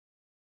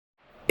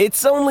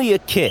It's only a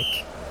kick,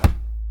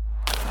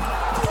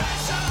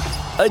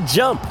 a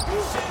jump,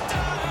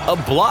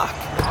 a block.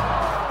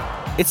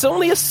 It's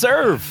only a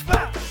serve.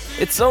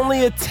 It's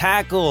only a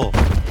tackle,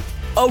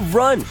 a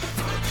run.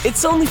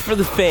 It's only for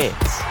the fans.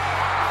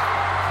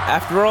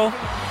 After all,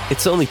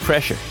 it's only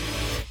pressure.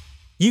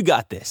 You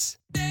got this.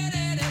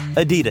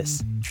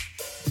 Adidas.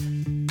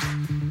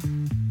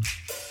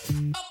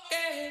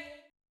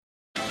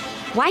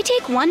 Why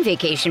take one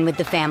vacation with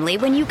the family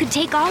when you could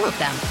take all of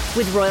them?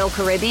 With Royal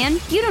Caribbean,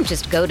 you don't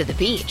just go to the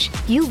beach.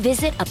 You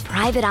visit a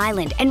private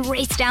island and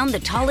race down the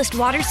tallest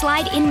water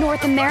slide in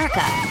North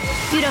America.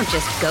 You don't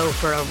just go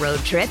for a road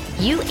trip.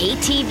 You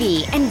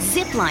ATV and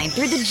zip line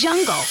through the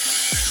jungle.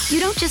 You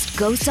don't just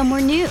go somewhere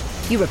new.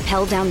 You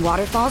rappel down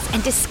waterfalls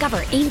and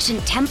discover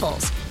ancient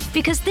temples.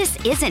 Because this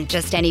isn't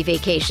just any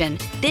vacation.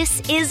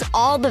 This is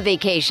all the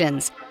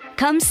vacations.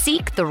 Come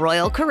seek the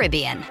Royal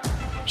Caribbean.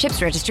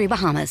 Ships Registry,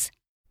 Bahamas.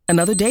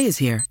 Another day is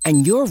here,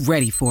 and you're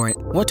ready for it.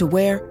 What to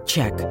wear?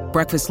 Check.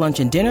 Breakfast, lunch,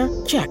 and dinner?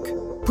 Check.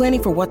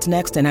 Planning for what's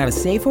next and how to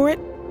save for it?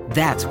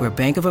 That's where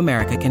Bank of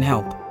America can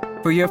help.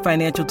 For your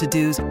financial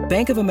to-dos,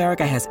 Bank of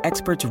America has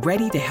experts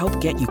ready to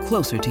help get you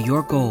closer to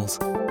your goals.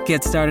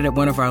 Get started at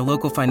one of our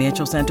local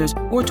financial centers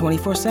or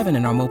 24/7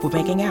 in our mobile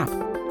banking app.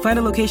 Find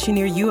a location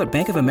near you at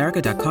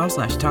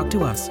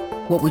bankofamerica.com/talktous.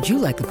 What would you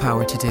like the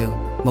power to do?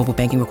 Mobile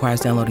banking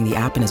requires downloading the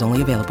app and is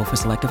only available for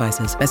select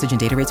devices. Message and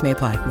data rates may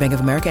apply. Bank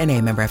of America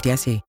N.A., member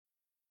FDIC.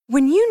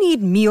 When you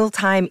need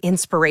mealtime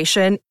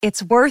inspiration,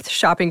 it's worth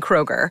shopping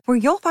Kroger, where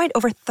you'll find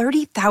over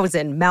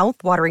 30,000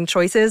 mouth-watering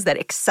choices that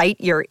excite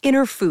your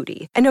inner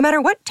foodie. And no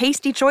matter what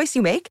tasty choice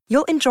you make,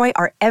 you'll enjoy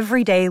our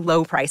everyday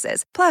low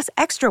prices, plus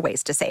extra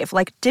ways to save,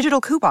 like digital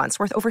coupons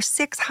worth over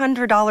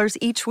 $600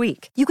 each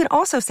week. You can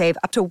also save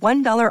up to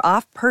 $1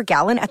 off per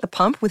gallon at the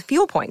pump with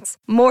fuel points.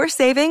 More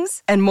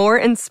savings and more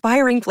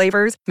inspiring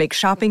flavors make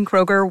shopping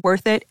Kroger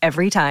worth it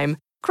every time.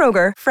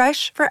 Kroger,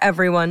 fresh for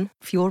everyone.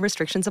 Fuel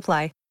restrictions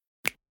apply.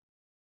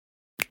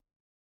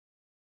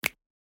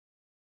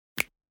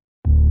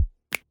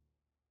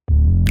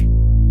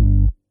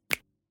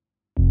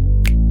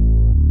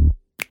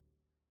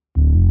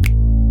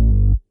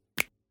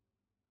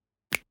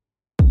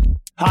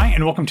 Hi,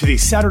 and welcome to the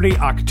Saturday,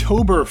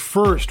 October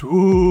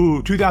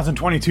 1st,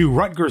 2022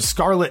 Rutgers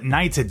Scarlet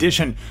Knights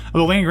edition of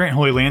the Land Grant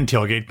Holy Land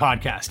Tailgate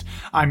Podcast.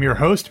 I'm your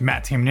host,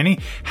 Matt Tamnini.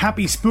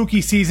 Happy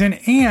spooky season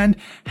and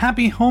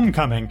happy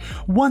homecoming.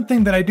 One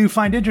thing that I do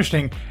find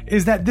interesting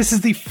is that this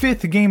is the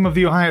 5th game of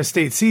the Ohio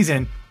State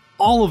season.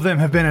 All of them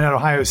have been at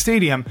Ohio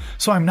Stadium,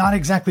 so I'm not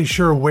exactly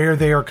sure where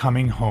they are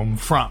coming home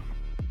from.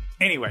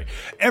 Anyway,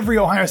 every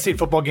Ohio State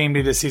football game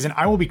day this season,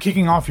 I will be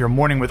kicking off your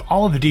morning with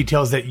all of the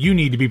details that you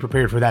need to be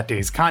prepared for that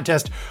day's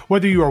contest,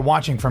 whether you are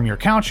watching from your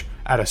couch,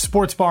 at a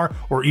sports bar,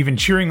 or even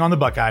cheering on the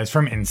Buckeyes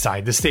from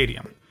inside the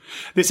stadium.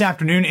 This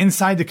afternoon,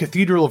 inside the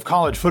Cathedral of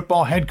College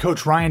Football, head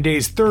coach Ryan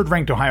Day's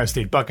third-ranked Ohio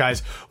State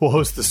Buckeyes will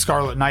host the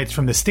Scarlet Knights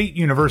from the State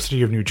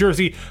University of New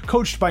Jersey,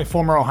 coached by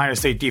former Ohio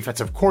State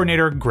defensive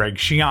coordinator Greg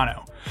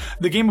Schiano.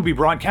 The game will be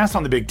broadcast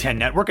on the Big Ten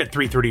Network at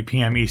 3:30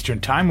 p.m. Eastern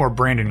Time, where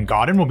Brandon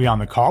Gaudin will be on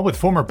the call with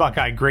former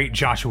Buckeye great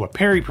Joshua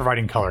Perry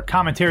providing color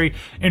commentary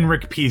and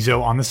Rick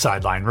Pizzo on the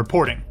sideline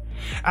reporting.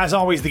 As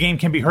always, the game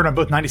can be heard on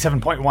both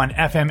 97.1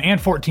 FM and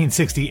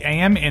 1460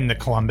 AM in the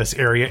Columbus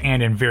area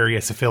and in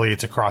various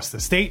affiliates across the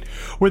state.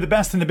 Where the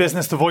best in the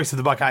business, the voice of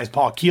the Buckeyes,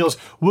 Paul Keels,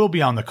 will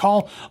be on the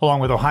call,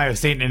 along with Ohio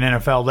State and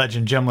NFL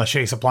legend Jim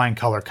Lachey supplying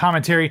color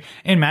commentary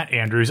and Matt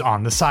Andrews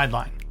on the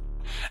sideline.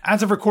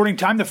 As of recording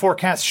time, the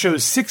forecast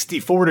shows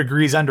 64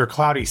 degrees under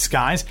cloudy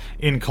skies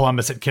in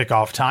Columbus at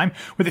kickoff time,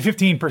 with a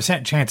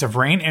 15% chance of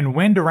rain and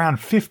wind around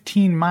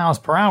 15 miles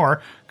per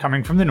hour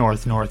coming from the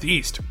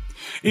north-northeast.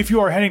 If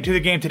you are heading to the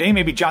game today,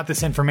 maybe jot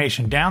this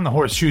information down. The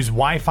Horseshoe's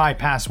Wi-Fi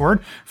password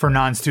for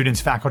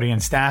non-students, faculty,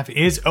 and staff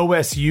is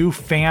OSU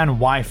Fan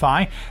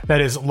Wi-Fi. That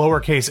is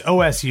lowercase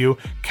OSU,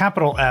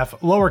 capital F,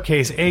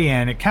 lowercase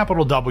AN,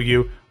 capital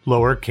W,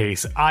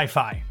 lowercase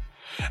I-Fi.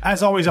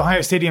 As always, Ohio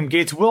Stadium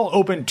gates will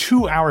open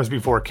 2 hours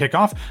before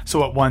kickoff,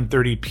 so at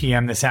 1:30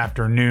 p.m. this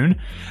afternoon.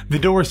 The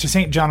doors to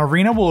St. John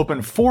Arena will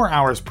open 4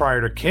 hours prior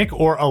to kick,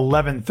 or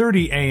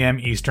 11:30 a.m.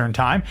 Eastern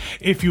Time,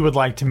 if you would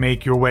like to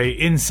make your way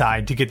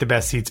inside to get the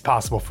best seats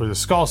possible for the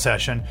Skull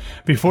Session,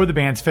 before the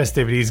band's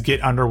festivities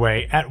get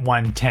underway at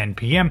 1:10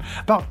 p.m.,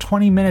 about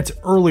 20 minutes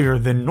earlier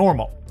than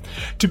normal.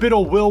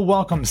 TuBiddle will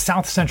welcome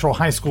South Central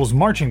High School's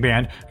marching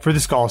band for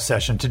the Skull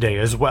Session today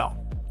as well.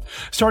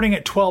 Starting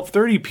at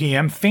 12:30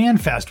 p.m.,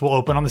 FanFest will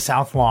open on the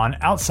South Lawn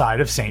outside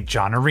of St.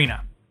 John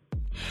Arena.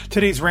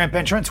 Today's ramp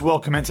entrance will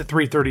commence at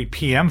 3:30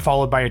 p.m.,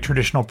 followed by a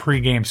traditional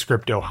pregame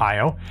Script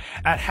Ohio.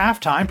 At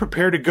halftime,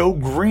 prepare to go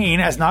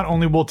green, as not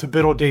only will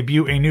TuBiddle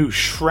debut a new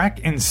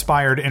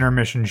Shrek-inspired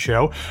intermission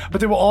show,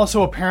 but they will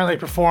also apparently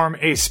perform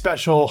a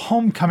special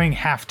homecoming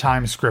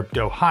halftime Script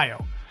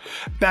Ohio.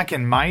 Back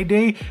in my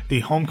day, the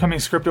homecoming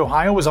Script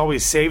Ohio was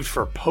always saved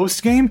for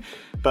post-game,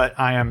 but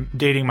I am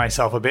dating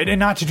myself a bit, and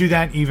not to do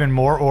that even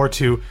more or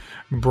to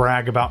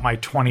brag about my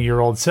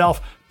 20-year-old self.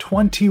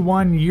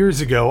 21 years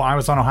ago, I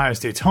was on Ohio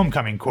State's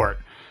homecoming court.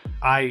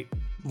 I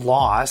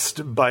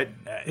lost, but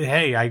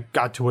hey, I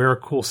got to wear a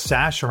cool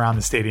sash around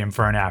the stadium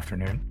for an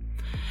afternoon.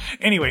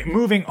 Anyway,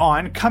 moving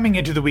on, coming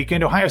into the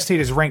weekend, Ohio State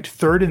is ranked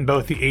third in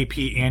both the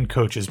AP and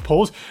coaches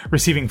polls,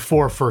 receiving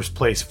 4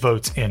 first-place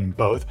votes in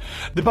both.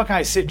 The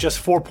Buckeyes sit just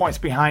 4 points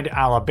behind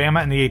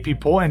Alabama in the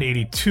AP poll and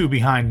 82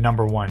 behind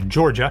number 1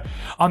 Georgia.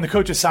 On the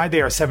coaches' side,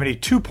 they are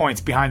 72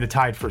 points behind the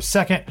tied for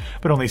second,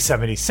 but only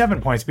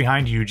 77 points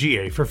behind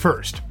UGA for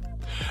first.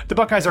 The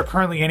Buckeyes are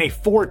currently in a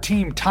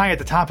 4-team tie at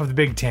the top of the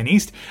Big Ten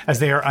East, as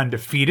they are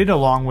undefeated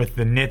along with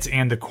the Knits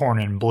and the Corn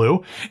and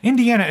Blue.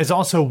 Indiana is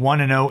also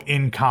 1-0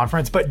 in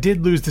conference, but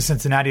did lose to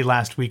Cincinnati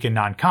last week in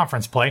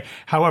non-conference play.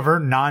 However,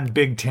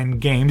 non-Big Ten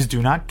games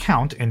do not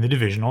count in the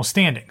divisional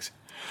standings.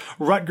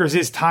 Rutgers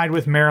is tied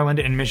with Maryland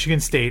and Michigan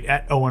State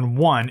at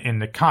 0-1 in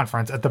the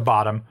conference at the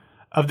bottom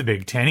of the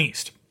Big Ten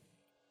East.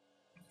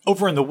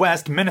 Over in the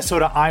West,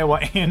 Minnesota, Iowa,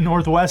 and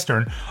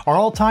Northwestern are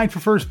all tied for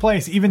first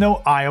place, even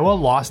though Iowa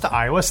lost to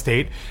Iowa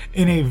State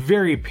in a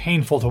very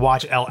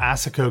painful-to-watch El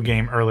Assico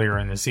game earlier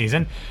in the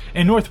season,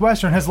 and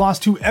Northwestern has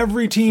lost to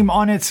every team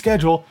on its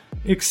schedule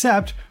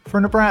except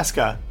for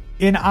Nebraska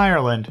in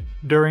Ireland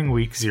during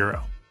Week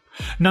 0.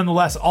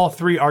 Nonetheless, all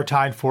three are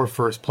tied for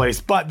first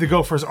place, but the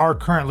Gophers are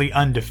currently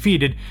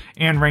undefeated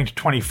and ranked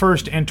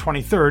 21st and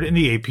 23rd in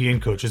the AP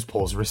and coaches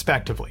polls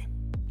respectively.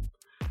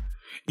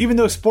 Even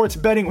though sports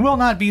betting will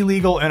not be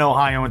legal in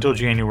Ohio until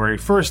January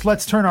 1st,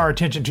 let's turn our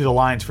attention to the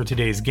lines for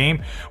today's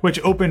game, which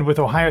opened with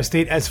Ohio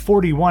State as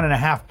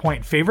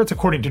 41.5-point favorites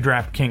according to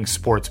DraftKings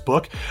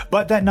Sportsbook,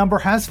 but that number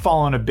has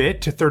fallen a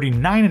bit to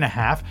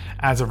 39.5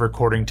 as of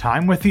recording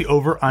time, with the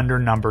over-under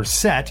number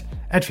set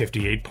at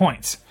 58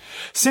 points.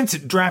 Since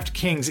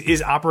DraftKings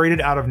is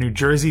operated out of New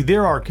Jersey,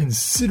 there are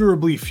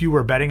considerably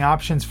fewer betting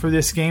options for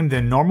this game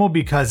than normal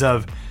because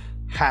of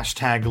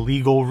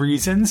 #legal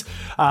reasons,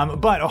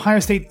 but Ohio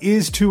State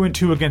is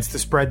 2-2 against the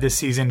spread this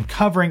season,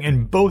 covering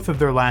in both of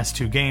their last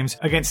 2 games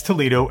against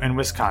Toledo and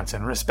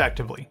Wisconsin,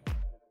 respectively.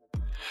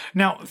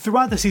 Now,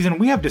 throughout the season,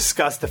 we have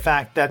discussed the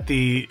fact that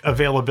the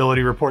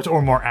availability reports,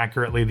 or more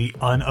accurately, the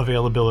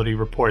unavailability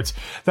reports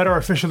that are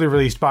officially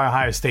released by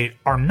Ohio State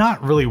are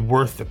not really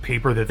worth the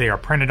paper that they are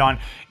printed on,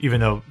 even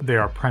though they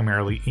are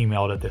primarily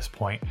emailed at this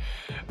point.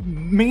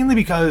 Mainly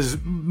because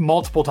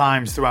multiple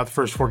times throughout the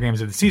first 4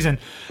 games of the season,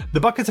 the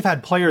Buckets have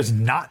had players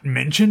not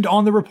mentioned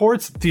on the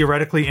reports,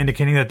 theoretically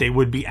indicating that they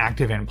would be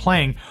active and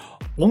playing,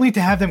 only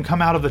to have them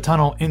come out of the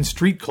tunnel in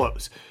street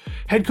clothes.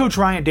 Head coach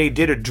Ryan Day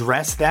did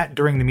address that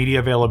during the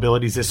media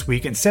availabilities this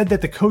week and said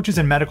that the coaches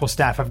and medical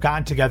staff have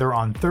gotten together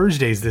on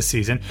Thursdays this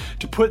season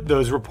to put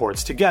those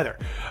reports together,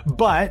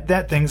 but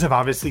that things have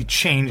obviously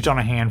changed on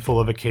a handful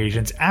of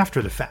occasions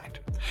after the fact.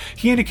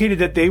 He indicated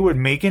that they would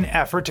make an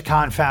effort to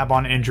confab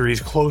on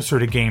injuries closer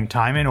to game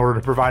time in order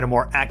to provide a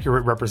more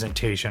accurate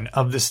representation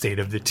of the state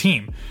of the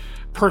team.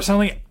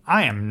 Personally,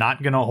 I am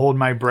not going to hold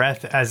my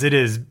breath, as it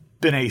is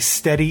been a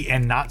steady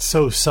and not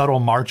so subtle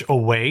march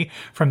away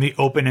from the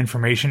open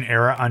information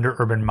era under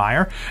Urban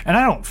Meyer, and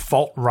I don't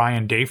fault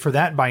Ryan Day for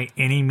that by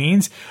any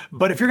means,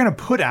 but if you're going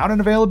to put out an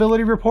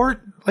availability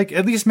report,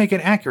 at least make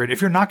it accurate. If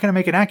you're not going to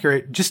make it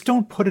accurate, just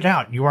don't put it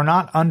out. You are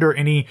not under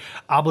any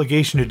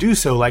obligation to do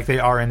so like they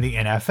are in the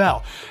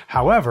NFL.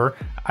 However,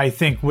 I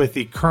think with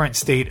the current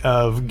state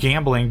of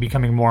gambling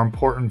becoming more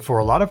important for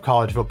a lot of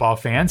college football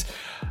fans,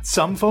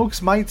 some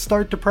folks might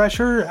start to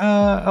pressure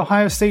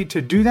Ohio State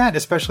to do that,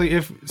 especially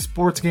if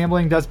sports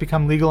gambling does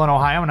become legal in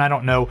Ohio. And I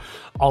don't know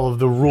all of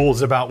the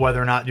rules about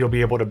whether or not you'll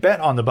be able to bet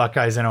on the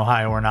Buckeyes in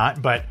Ohio or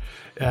not, but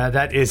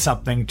that is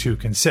something to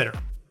consider.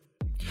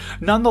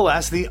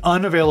 Nonetheless, the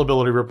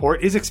unavailability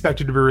report is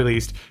expected to be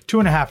released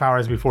 2.5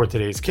 hours before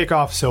today's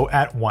kickoff, so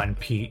at 1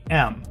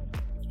 p.m.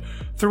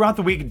 Throughout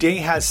the week, Day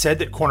has said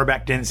that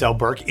cornerback Denzel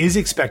Burke is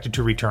expected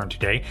to return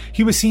today.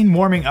 He was seen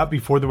warming up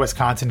before the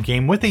Wisconsin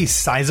game with a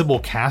sizable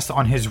cast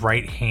on his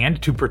right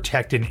hand to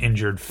protect an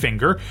injured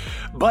finger,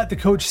 but the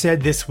coach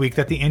said this week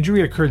that the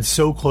injury occurred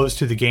so close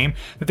to the game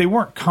that they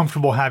weren't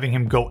comfortable having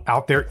him go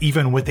out there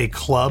even with a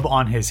club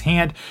on his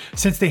hand,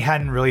 since they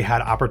hadn't really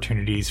had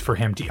opportunities for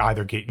him to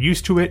either get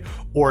used to it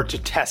or to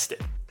test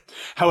it.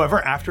 However,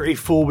 after a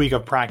full week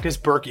of practice,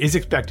 Burke is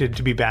expected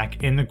to be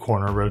back in the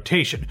corner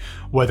rotation.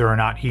 Whether or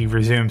not he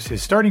resumes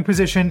his starting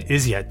position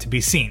is yet to be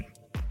seen.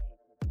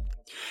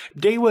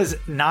 Day was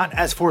not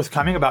as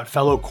forthcoming about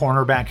fellow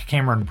cornerback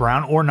Cameron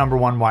Brown or number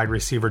 1 wide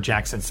receiver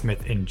Jackson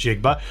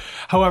Smith-Njigba.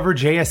 However,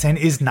 JSN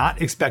is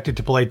not expected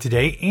to play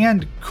today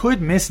and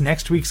could miss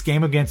next week's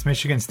game against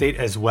Michigan State,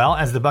 as well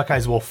as the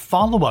Buckeyes will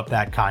follow up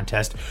that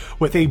contest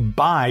with a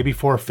bye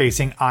before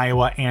facing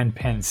Iowa and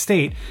Penn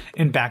State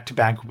in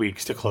back-to-back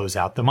weeks to close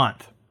out the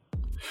month.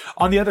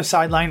 On the other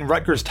sideline,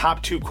 Rutgers'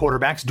 top 2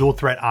 quarterbacks, dual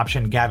threat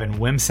option Gavin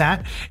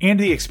Wimsatt and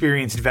the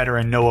experienced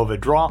veteran Noah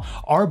Vedral,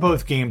 are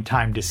both game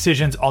time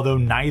decisions, although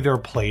neither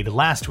played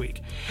last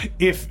week.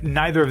 If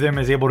neither of them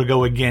is able to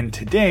go again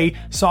today,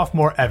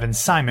 sophomore Evan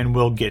Simon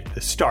will get the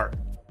start.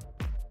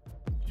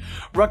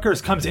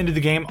 Rutgers comes into the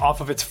game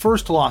off of its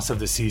first loss of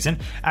the season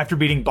after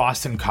beating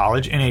Boston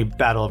College in a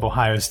battle of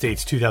Ohio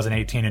State's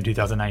 2018 and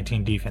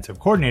 2019 defensive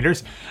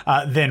coordinators.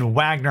 Then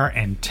Wagner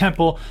and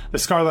Temple. The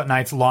Scarlet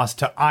Knights lost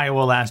to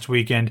Iowa last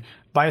weekend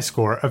by a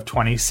score of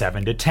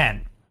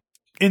 27-10.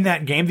 In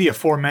that game, the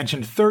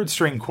aforementioned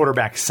third-string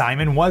quarterback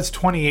Simon was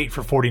 28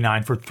 for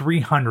 49 for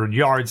 300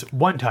 yards,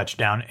 1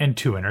 touchdown, and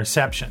 2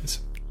 interceptions.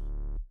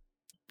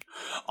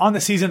 On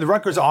the season, the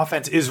Rutgers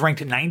offense is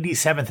ranked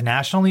 97th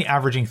nationally,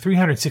 averaging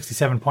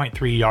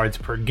 367.3 yards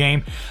per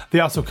game. They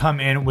also come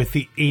in with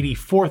the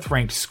 84th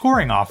ranked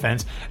scoring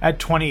offense at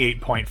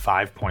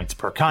 28.5 points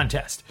per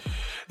contest.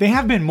 They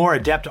have been more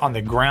adept on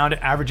the ground,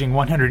 averaging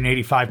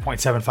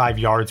 185.75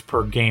 yards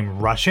per game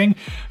rushing,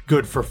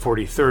 good for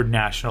 43rd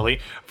nationally,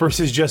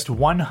 versus just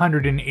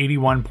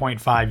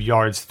 181.5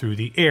 yards through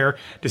the air,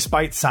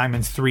 despite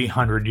Simon's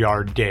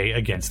 300-yard day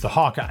against the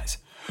Hawkeyes.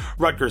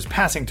 Rutgers'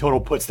 passing total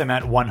puts them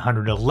at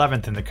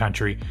 111th in the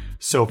country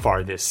so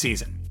far this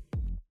season.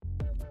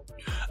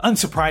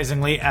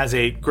 Unsurprisingly, as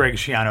a Greg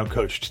Schiano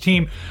coached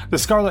team, the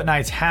Scarlet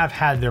Knights have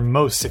had their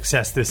most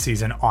success this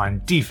season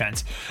on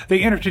defense.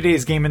 They entered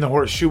today's game in the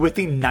Horseshoe with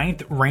the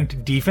 9th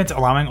ranked defense,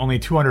 allowing only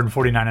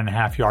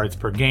 249.5 yards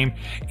per game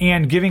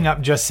and giving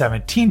up just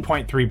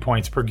 17.3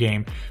 points per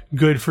game,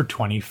 good for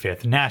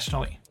 25th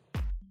nationally.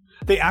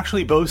 They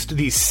actually boast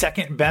the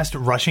second best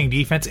rushing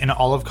defense in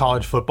all of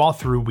college football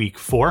through week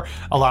 4,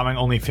 allowing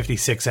only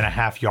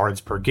 56.5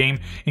 yards per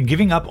game and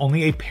giving up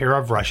only a pair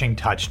of rushing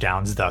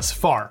touchdowns thus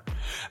far.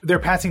 Their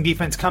passing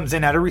defense comes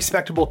in at a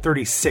respectable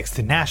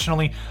 36th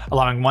nationally,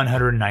 allowing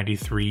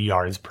 193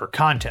 yards per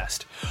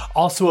contest.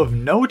 Also of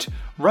note,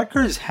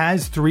 Rutgers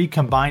has 3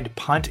 combined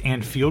punt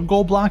and field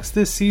goal blocks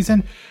this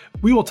season.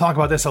 We will talk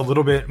about this a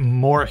little bit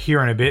more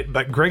here in a bit,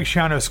 but Greg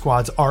Schiano's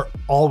squads are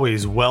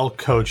always well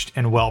coached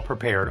and well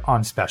prepared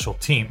on special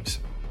teams.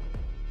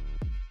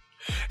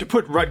 To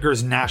put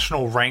Rutgers'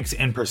 national ranks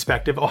in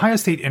perspective, Ohio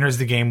State enters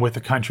the game with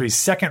the country's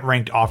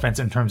second-ranked offense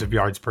in terms of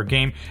yards per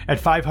game at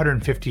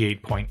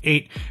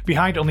 558.8,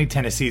 behind only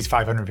Tennessee's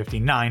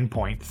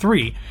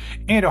 559.3,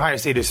 and Ohio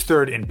State is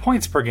third in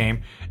points per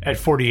game at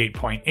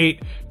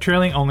 48.8,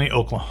 trailing only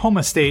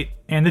Oklahoma State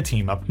and the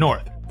team up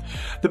north.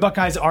 The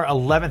Buckeyes are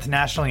 11th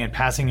nationally in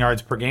passing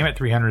yards per game at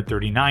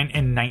 339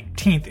 and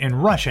 19th in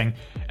rushing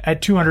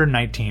at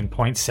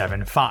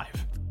 219.75.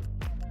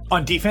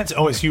 On defense,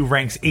 OSU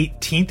ranks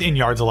 18th in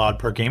yards allowed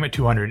per game at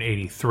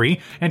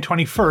 283 and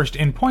 21st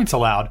in points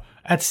allowed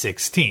at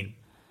 16.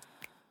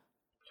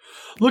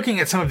 Looking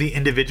at some of the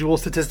individual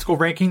statistical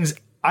rankings,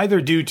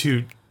 either due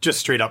to just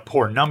straight up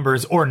poor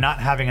numbers or not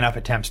having enough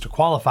attempts to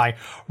qualify,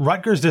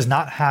 Rutgers does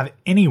not have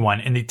anyone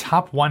in the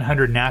top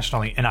 100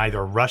 nationally in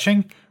either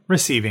rushing,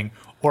 receiving,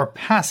 or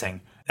passing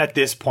at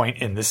this point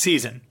in the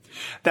season.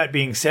 That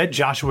being said,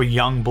 Joshua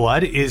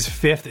Youngblood is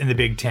 5th in the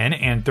Big Ten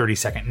and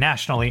 32nd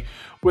nationally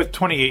with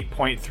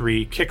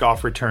 28.3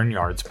 kickoff return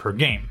yards per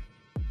game.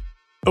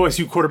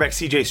 OSU quarterback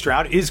CJ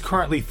Stroud is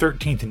currently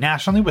 13th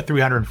nationally with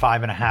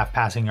 305.5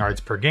 passing yards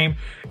per game,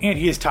 and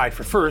he is tied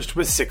for first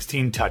with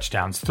 16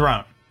 touchdowns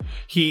thrown.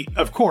 He,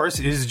 of course,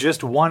 is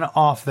just one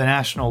off the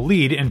national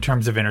lead in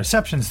terms of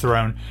interceptions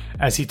thrown,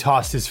 as he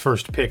tossed his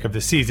first pick of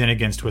the season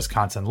against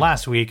Wisconsin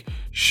last week,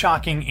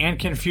 shocking and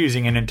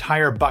confusing an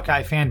entire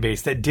Buckeye fan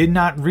base that did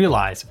not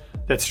realize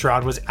that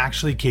Stroud was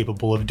actually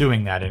capable of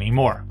doing that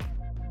anymore.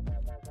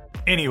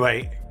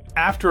 Anyway,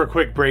 after a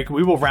quick break,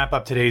 we will wrap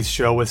up today's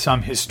show with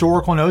some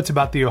historical notes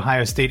about the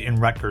Ohio State and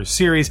Rutgers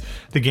series,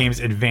 the game's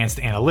advanced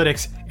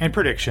analytics, and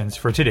predictions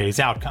for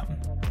today's outcome.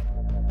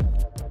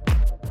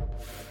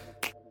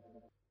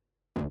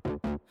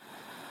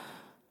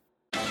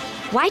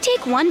 Why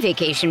take one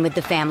vacation with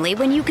the family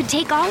when you could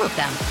take all of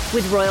them?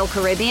 With Royal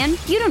Caribbean,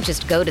 you don't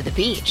just go to the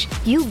beach.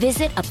 You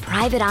visit a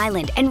private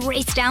island and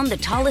race down the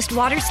tallest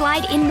water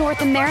slide in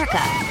North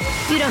America.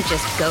 You don't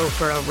just go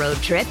for a road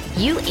trip.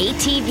 You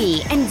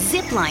ATV and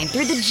zip line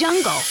through the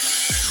jungle.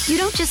 You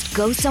don't just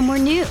go somewhere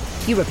new.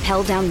 You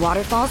rappel down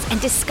waterfalls and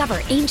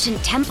discover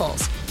ancient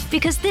temples.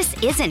 Because this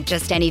isn't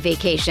just any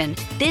vacation.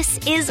 This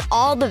is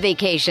all the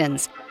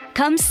vacations.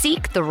 Come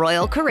seek the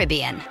Royal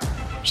Caribbean.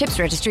 Ships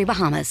Registry,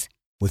 Bahamas.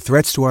 With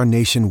threats to our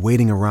nation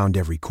waiting around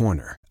every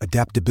corner,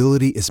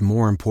 adaptability is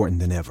more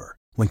important than ever.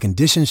 When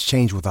conditions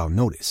change without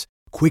notice,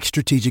 quick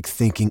strategic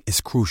thinking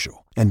is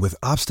crucial. And with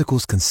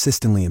obstacles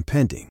consistently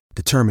impending,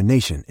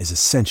 determination is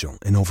essential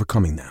in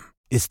overcoming them.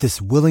 It's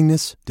this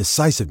willingness,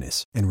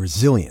 decisiveness, and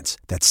resilience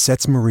that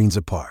sets Marines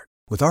apart.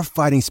 With our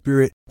fighting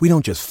spirit, we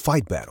don't just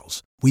fight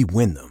battles, we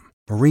win them.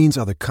 Marines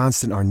are the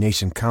constant our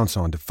nation counts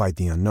on to fight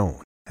the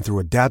unknown. And through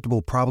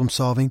adaptable problem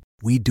solving,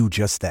 we do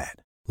just that.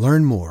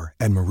 Learn more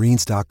at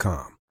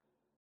marines.com.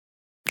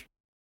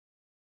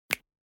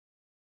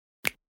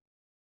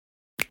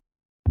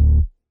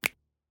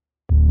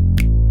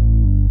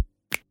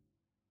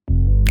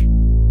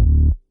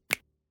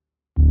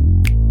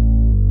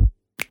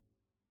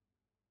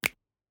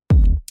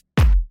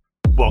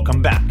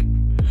 Welcome back.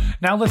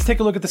 Now let's take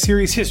a look at the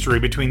series history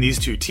between these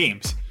two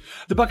teams.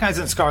 The Buckeyes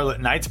and Scarlet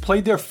Knights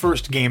played their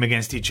first game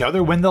against each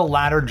other when the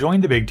latter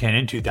joined the Big Ten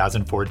in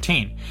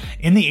 2014.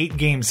 In the 8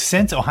 games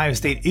since, Ohio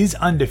State is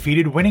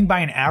undefeated, winning by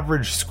an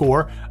average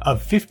score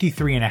of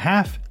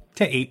 53.5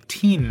 to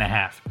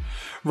 18.5.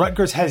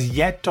 Rutgers has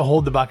yet to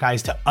hold the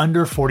Buckeyes to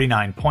under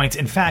 49 points.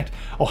 In fact,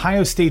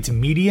 Ohio State's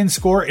median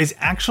score is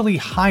actually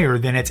higher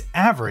than its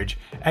average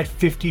at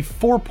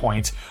 54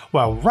 points,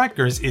 while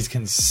Rutgers is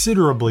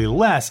considerably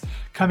less,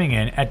 coming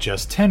in at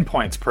just 10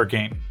 points per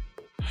game.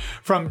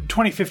 From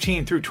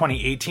 2015 through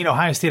 2018,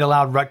 Ohio State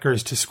allowed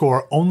Rutgers to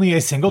score only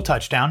a single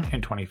touchdown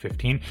in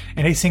 2015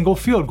 and a single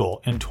field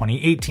goal in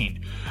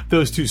 2018.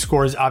 Those two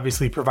scores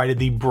obviously provided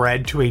the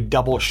bread to a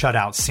double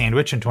shutout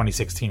sandwich in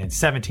 2016 and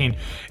 17,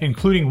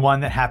 including one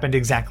that happened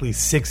exactly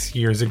 6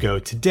 years ago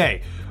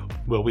today.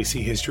 Will we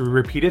see history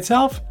repeat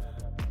itself?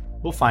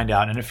 We'll find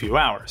out in a few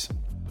hours.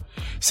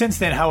 Since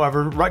then,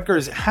 however,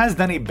 Rutgers has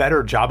done a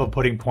better job of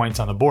putting points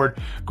on the board,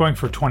 going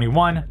for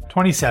 21,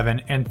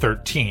 27, and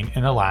 13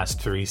 in the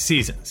last 3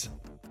 seasons.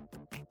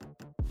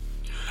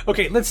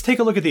 Okay, let's take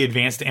a look at the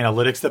advanced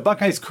analytics. The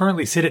Buckeyes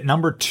currently sit at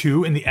number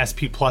 2 in the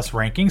SP Plus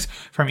rankings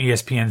from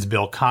ESPN's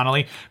Bill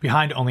Connolly,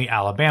 behind only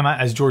Alabama,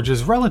 as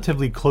Georgia's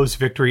relatively close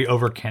victory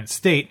over Kent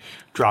State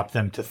dropped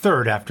them to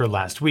 3rd after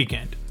last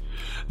weekend.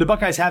 The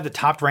Buckeyes have the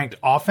top-ranked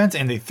offense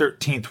and the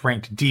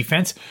 13th-ranked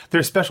defense.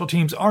 Their special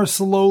teams are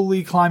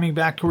slowly climbing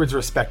back towards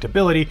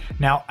respectability,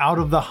 now out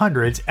of the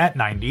hundreds at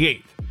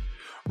 98th.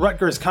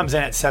 Rutgers comes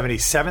in at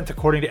 77th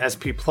according to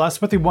SP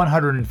Plus with a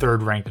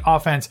 103rd-ranked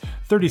offense,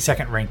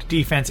 32nd-ranked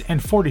defense,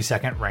 and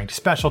 42nd-ranked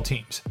special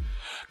teams.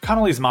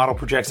 Connolly's model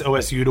projects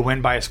OSU to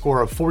win by a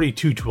score of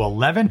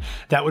 42-11.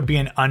 That would be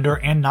an under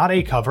and not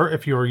a cover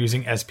if you were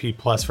using SP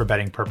Plus for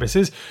betting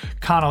purposes.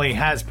 Connolly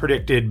has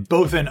predicted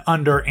both an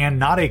under and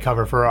not a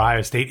cover for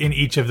Ohio State in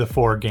each of the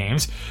 4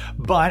 games.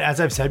 But as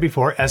I've said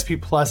before,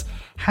 SP Plus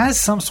has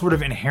some sort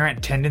of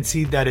inherent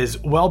tendency that is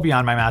well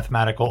beyond my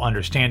mathematical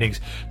understandings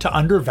to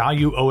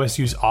undervalue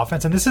OSU's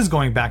offense, and this is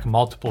going back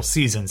multiple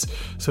seasons,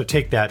 so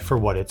take that for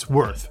what it's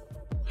worth.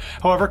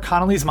 However,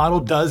 Connolly's model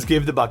does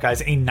give the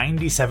Buckeyes a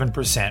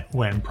 97%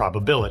 win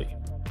probability.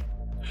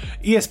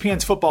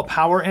 ESPN's Football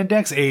Power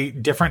Index, a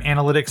different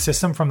analytics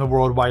system from the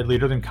worldwide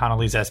leader than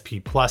Connolly's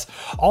SP+,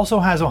 also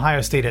has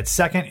Ohio State at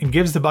 2nd and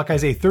gives the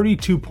Buckeyes a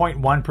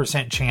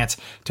 32.1% chance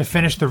to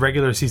finish the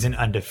regular season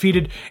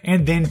undefeated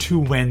and then to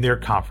win their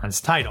conference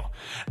title.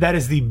 That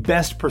is the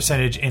best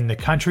percentage in the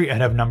country,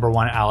 ahead of number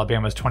 1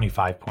 Alabama's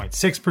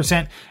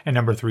 25.6% and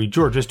number 3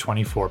 Georgia's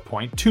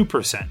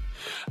 24.2%.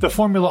 The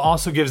formula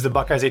also gives the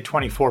Buckeyes a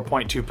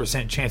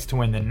 24.2% chance to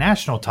win the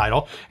national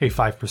title, a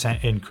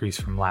 5%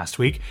 increase from last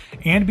week,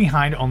 and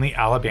behind only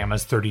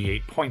Alabama's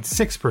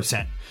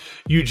 38.6%.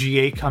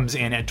 UGA comes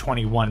in at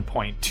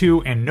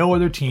 21.2%, and no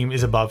other team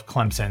is above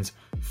Clemson's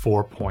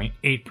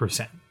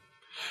 4.8%.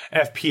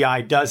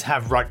 FPI does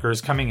have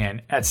Rutgers coming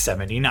in at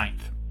 79th.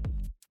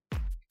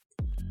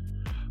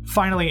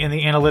 Finally, in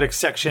the analytics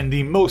section,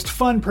 the most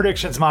fun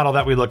predictions model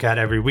that we look at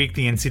every week,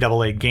 the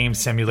NCAA Game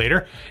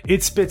Simulator.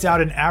 It spits out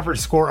an average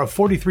score of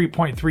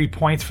 43.3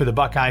 points for the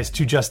Buckeyes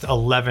to just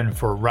 11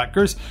 for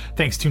Rutgers,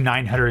 thanks to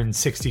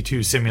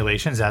 962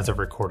 simulations as of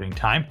recording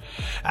time.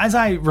 As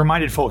I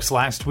reminded folks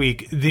last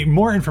week, the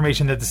more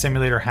information that the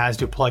simulator has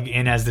to plug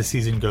in as the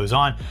season goes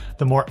on,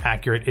 the more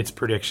accurate its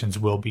predictions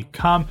will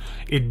become.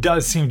 It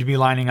does seem to be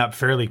lining up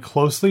fairly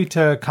closely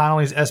to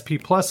Connolly's SP+.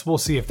 We'll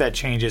see if that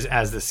changes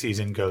as the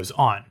season goes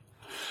on.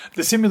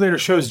 The simulator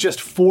shows just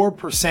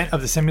 4%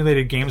 of the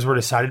simulated games were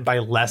decided by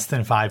less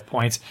than 5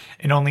 points,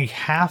 and only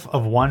half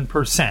of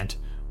 1%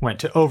 went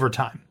to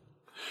overtime.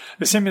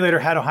 The simulator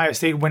had Ohio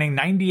State winning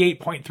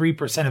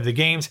 98.3% of the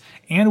games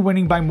and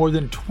winning by more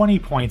than 20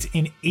 points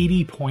in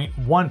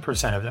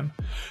 80.1% of them.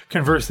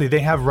 Conversely, they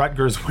have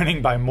Rutgers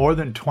winning by more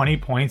than 20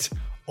 points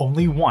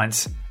only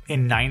once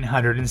in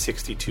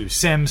 962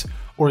 sims,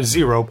 or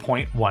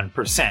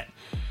 0.1%.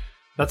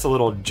 That's a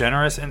little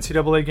generous,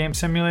 NCAA Game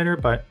Simulator,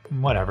 but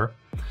whatever.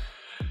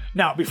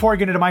 Now, before I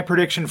get into my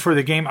prediction for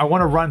the game, I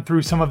want to run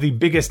through some of the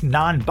biggest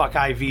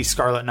non-Buckeye v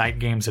Scarlet Knight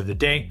games of the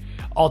day.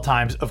 All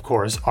times, of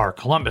course, are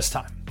Columbus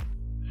time.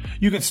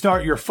 You can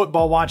start your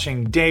football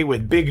watching day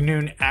with big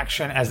noon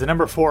action as the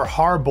number 4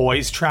 Har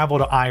Boys travel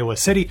to Iowa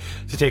City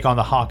to take on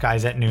the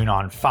Hawkeyes at noon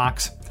on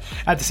Fox.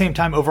 At the same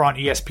time, over on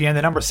ESPN,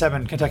 the number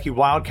 7 Kentucky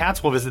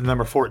Wildcats will visit the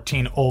number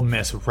 14 Ole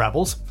Miss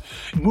Rebels.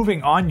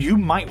 Moving on, you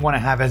might want to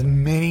have as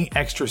many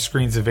extra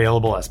screens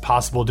available as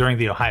possible during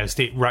the Ohio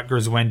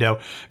State-Rutgers window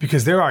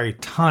because there are a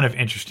ton of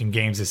interesting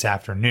games this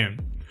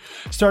afternoon.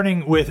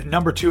 Starting with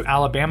number 2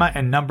 Alabama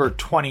and number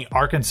 20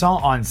 Arkansas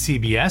on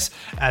CBS.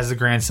 As the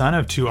grandson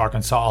of 2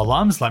 Arkansas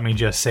alums, let me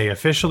just say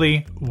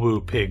officially, woo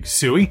pig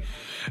suey.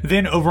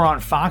 Then over on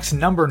Fox,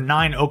 number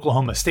 9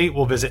 Oklahoma State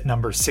will visit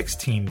number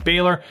 16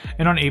 Baylor,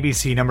 and on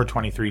ABC, number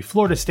 23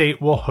 Florida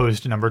State will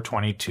host number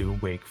 22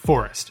 Wake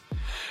Forest.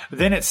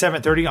 Then at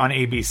 7:30 on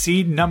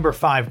ABC, number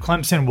 5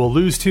 Clemson will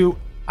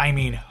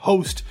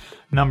host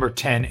number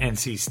 10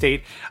 NC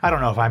State. I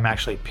don't know if I'm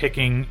actually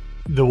picking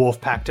the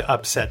Wolfpack to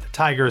upset the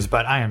Tigers,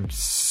 but I am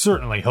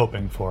certainly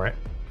hoping for it.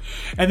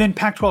 And then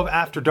Pac-12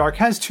 After Dark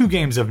has 2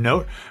 games of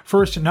note.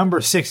 First,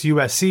 number 6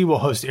 USC will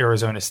host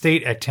Arizona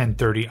State at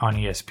 10:30 on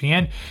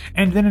ESPN.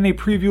 And then in a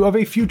preview of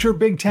a future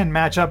Big Ten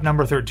matchup,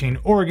 number 13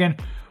 Oregon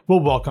will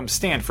welcome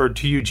Stanford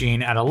to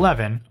Eugene at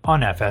 11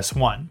 on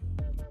FS1.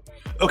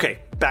 Okay,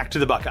 back to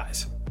the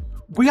Buckeyes.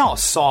 We all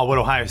saw what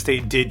Ohio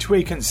State did to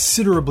a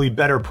considerably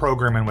better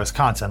program in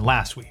Wisconsin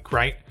last week,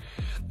 right?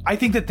 I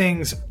think that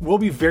things will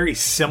be very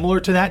similar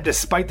to that,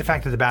 despite the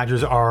fact that the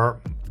Badgers are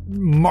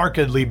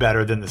markedly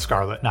better than the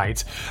Scarlet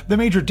Knights. The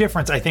major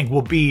difference, I think,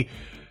 will be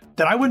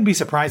that I wouldn't be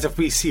surprised if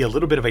we see a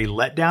little bit of a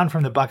letdown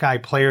from the Buckeye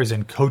players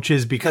and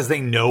coaches because they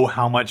know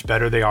how much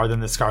better they are than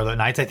the Scarlet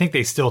Knights. I think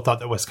they still thought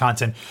that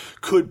Wisconsin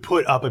could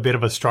put up a bit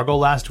of a struggle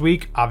last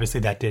week.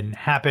 Obviously, that didn't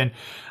happen.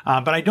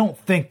 But I don't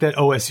think that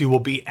OSU will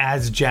be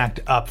as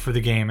jacked up for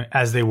the game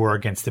as they were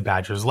against the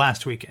Badgers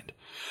last weekend.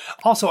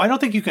 Also, I don't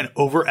think you can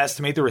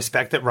overestimate the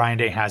respect that Ryan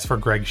Day has for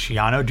Greg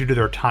Schiano due to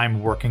their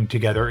time working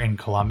together in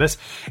Columbus,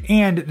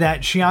 and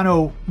that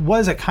Schiano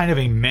was a kind of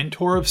a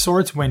mentor of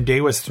sorts when Day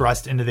was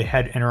thrust into the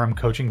head interim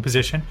coaching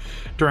position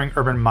during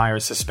Urban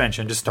Meyer's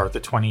suspension to start the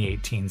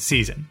 2018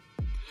 season.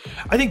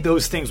 I think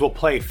those things will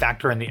play a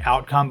factor in the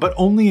outcome, but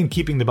only in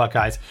keeping the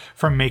Buckeyes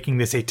from making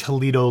this a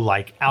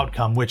Toledo-like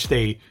outcome, which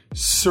they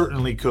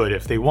certainly could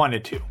if they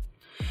wanted to.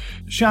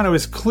 Schiano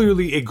is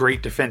clearly a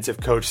great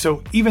defensive coach,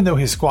 so even though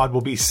his squad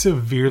will be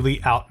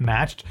severely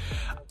outmatched,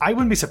 I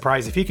wouldn't be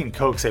surprised if he can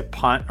coax a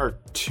punt or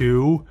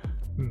 2,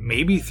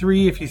 maybe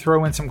 3 if you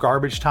throw in some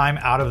garbage time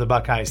out of the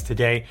Buckeyes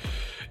today.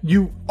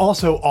 You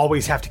also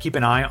always have to keep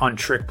an eye on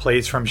trick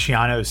plays from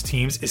Schiano's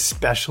teams,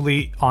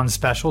 especially on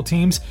special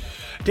teams.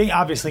 Day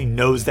obviously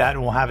knows that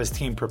and will have his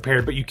team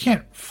prepared, but you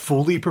can't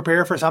fully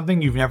prepare for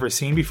something you've never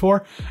seen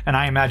before, and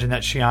I imagine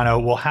that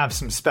Schiano will have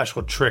some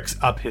special tricks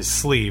up his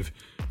sleeve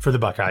for the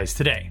Buckeyes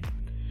today.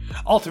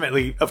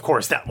 Ultimately, of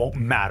course, that won't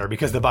matter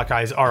because the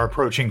Buckeyes are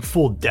approaching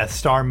full Death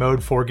Star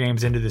mode 4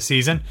 games into the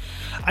season.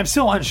 I'm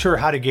still unsure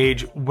how to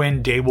gauge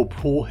when Day will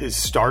pull his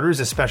starters,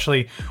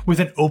 especially with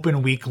an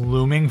open week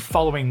looming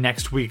following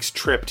next week's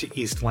trip to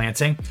East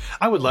Lansing.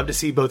 I would love to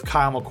see both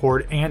Kyle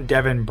McCord and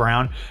Devin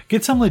Brown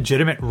get some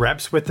legitimate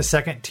reps with the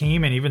second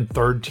team and even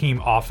third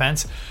team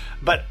offense,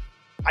 but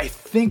I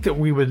think that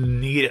we would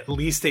need at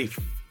least a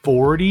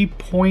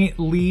 40-point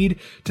lead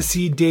to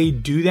see Day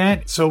do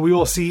that. So we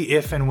will see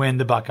if and when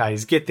the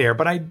Buckeyes get there,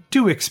 but I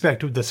do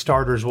expect the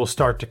starters will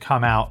start to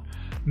come out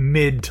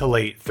mid to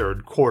late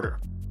third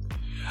quarter.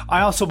 I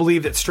also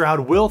believe that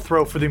Stroud will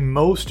throw for the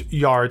most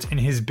yards in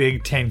his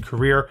Big Ten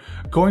career,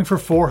 going for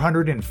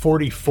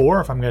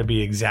 444 if I'm going to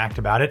be exact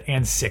about it,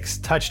 and 6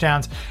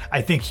 touchdowns.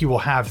 I think he will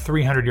have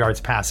 300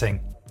 yards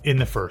passing in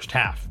the first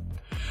half.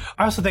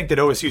 I also think that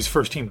OSU's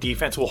first-team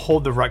defense will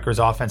hold the Rutgers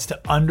offense to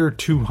under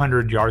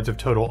 200 yards of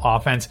total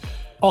offense.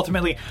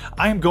 Ultimately,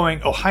 I am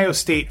going Ohio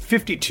State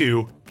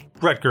 52,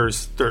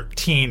 Rutgers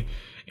 13,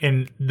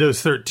 and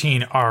those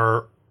 13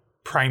 are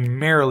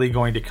primarily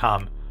going to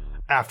come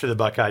after the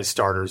Buckeyes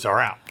starters are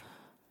out.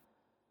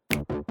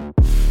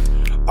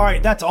 All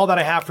right, that's all that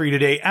I have for you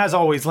today. As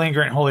always, Land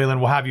Grant Holy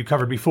Land will have you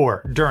covered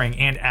before, during,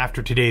 and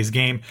after today's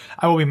game.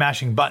 I will be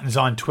mashing buttons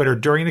on Twitter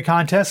during the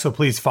contest, so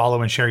please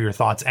follow and share your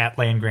thoughts at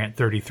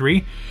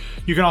LandGrant33.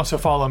 You can also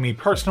follow me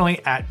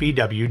personally at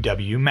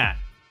BWWMatt.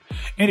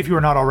 And if you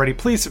are not already,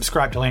 please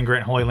subscribe to Land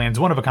Grant Holy Land's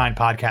one-of-a-kind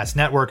podcast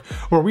network,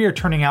 where we are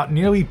turning out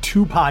nearly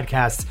 2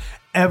 podcasts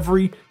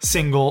every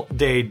single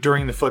day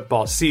during the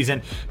football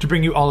season to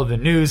bring you all of the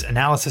news,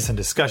 analysis, and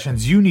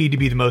discussions you need to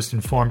be the most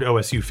informed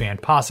OSU fan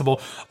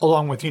possible,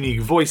 along with unique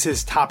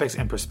voices, topics,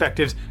 and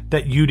perspectives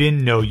that you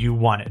didn't know you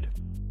wanted.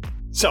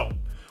 So,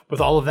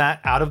 with all of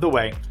that out of the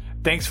way,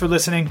 thanks for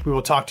listening. We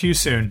will talk to you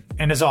soon.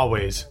 And as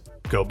always,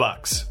 go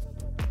Bucks.